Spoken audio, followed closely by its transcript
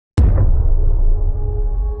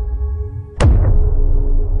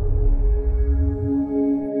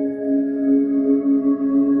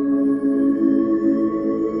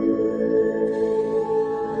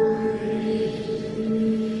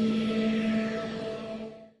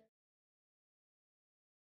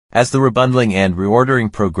As the rebundling and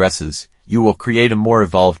reordering progresses, you will create a more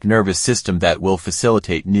evolved nervous system that will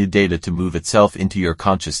facilitate new data to move itself into your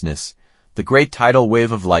consciousness. The great tidal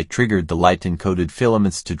wave of light triggered the light-encoded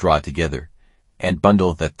filaments to draw together and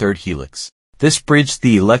bundle that third helix. This bridged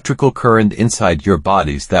the electrical current inside your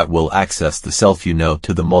bodies that will access the self you know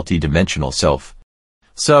to the multi-dimensional self.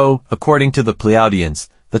 So, according to the Pleiadians,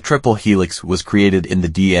 the triple helix was created in the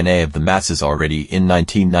DNA of the masses already in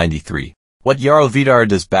 1993. What Jarl Vidar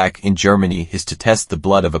does back in Germany is to test the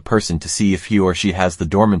blood of a person to see if he or she has the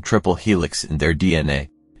dormant triple helix in their DNA.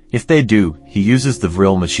 If they do, he uses the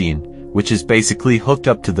Vril machine, which is basically hooked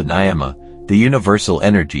up to the Nyama, the universal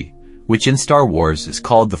energy, which in Star Wars is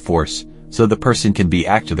called the Force, so the person can be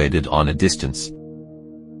activated on a distance.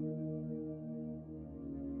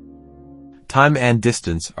 Time and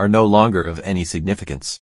distance are no longer of any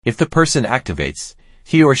significance. If the person activates,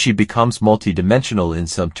 he or she becomes multidimensional in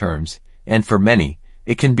some terms, and for many,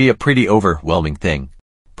 it can be a pretty overwhelming thing.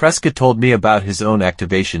 Prescott told me about his own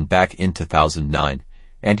activation back in 2009,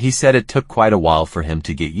 and he said it took quite a while for him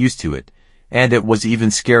to get used to it, and it was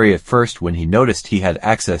even scary at first when he noticed he had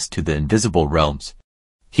access to the invisible realms.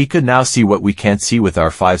 He could now see what we can't see with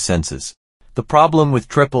our five senses. The problem with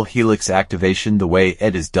triple helix activation the way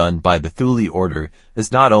it is done by the Thule Order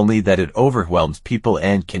is not only that it overwhelms people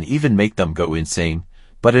and can even make them go insane,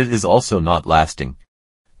 but it is also not lasting.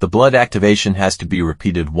 The blood activation has to be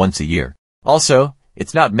repeated once a year. Also,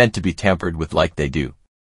 it's not meant to be tampered with like they do.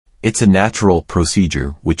 It's a natural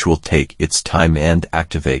procedure which will take its time and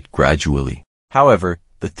activate gradually. However,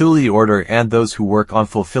 the Thule Order and those who work on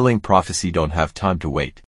fulfilling prophecy don't have time to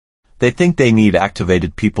wait. They think they need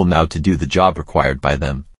activated people now to do the job required by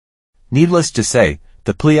them. Needless to say,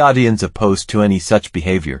 the Pleiadians opposed to any such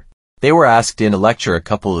behavior. They were asked in a lecture a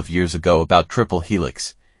couple of years ago about triple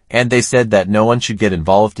helix, and they said that no one should get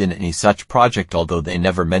involved in any such project, although they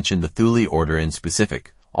never mentioned the Thule Order in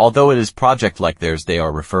specific, although it is project like theirs they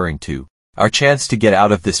are referring to. Our chance to get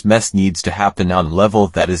out of this mess needs to happen on a level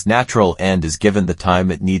that is natural and is given the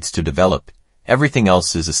time it needs to develop. Everything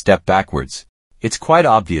else is a step backwards. It's quite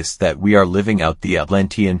obvious that we are living out the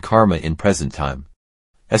Atlantean karma in present time.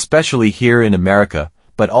 Especially here in America,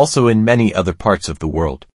 but also in many other parts of the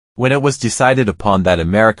world. When it was decided upon that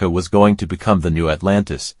America was going to become the new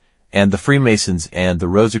Atlantis, and the Freemasons and the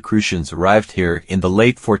Rosicrucians arrived here in the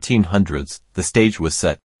late 1400s, the stage was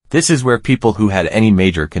set. This is where people who had any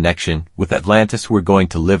major connection with Atlantis were going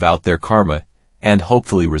to live out their karma, and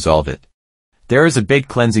hopefully resolve it. There is a big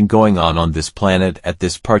cleansing going on this planet at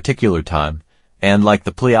this particular time, and like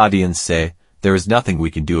the Pleiadians say, there is nothing we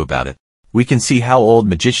can do about it. We can see how old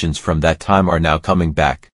magicians from that time are now coming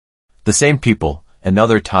back. The same people,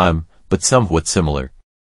 another time, but somewhat similar.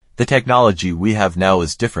 The technology we have now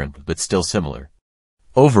is different, but still similar.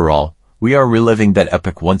 Overall, we are reliving that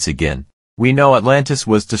epoch once again. We know Atlantis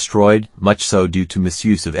was destroyed, much so due to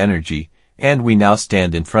misuse of energy, and we now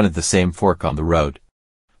stand in front of the same fork on the road.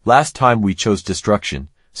 Last time we chose destruction,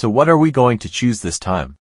 so what are we going to choose this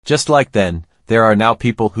time? Just like then, there are now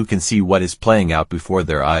people who can see what is playing out before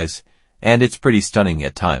their eyes, and it's pretty stunning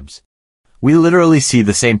at times. We literally see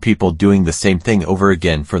the same people doing the same thing over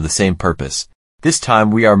again for the same purpose. This time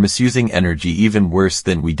we are misusing energy even worse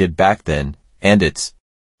than we did back then, and it's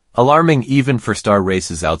alarming even for star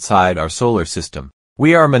races outside our solar system.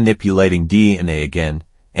 We are manipulating DNA again,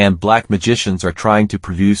 and black magicians are trying to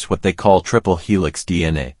produce what they call triple helix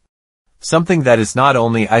DNA. Something that is not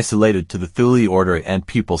only isolated to the Thule Order and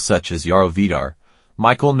people such as Jarl Vidar,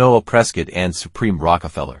 Michael Noel Prescott and Supreme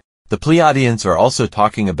Rockefeller. The Pleiadians are also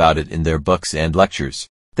talking about it in their books and lectures.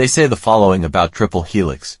 They say the following about triple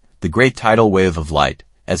helix: the great tidal wave of light,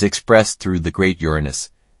 as expressed through the great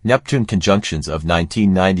Uranus-Neptune conjunctions of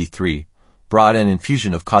 1993, brought an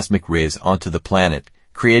infusion of cosmic rays onto the planet,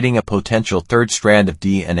 creating a potential third strand of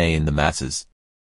DNA in the masses.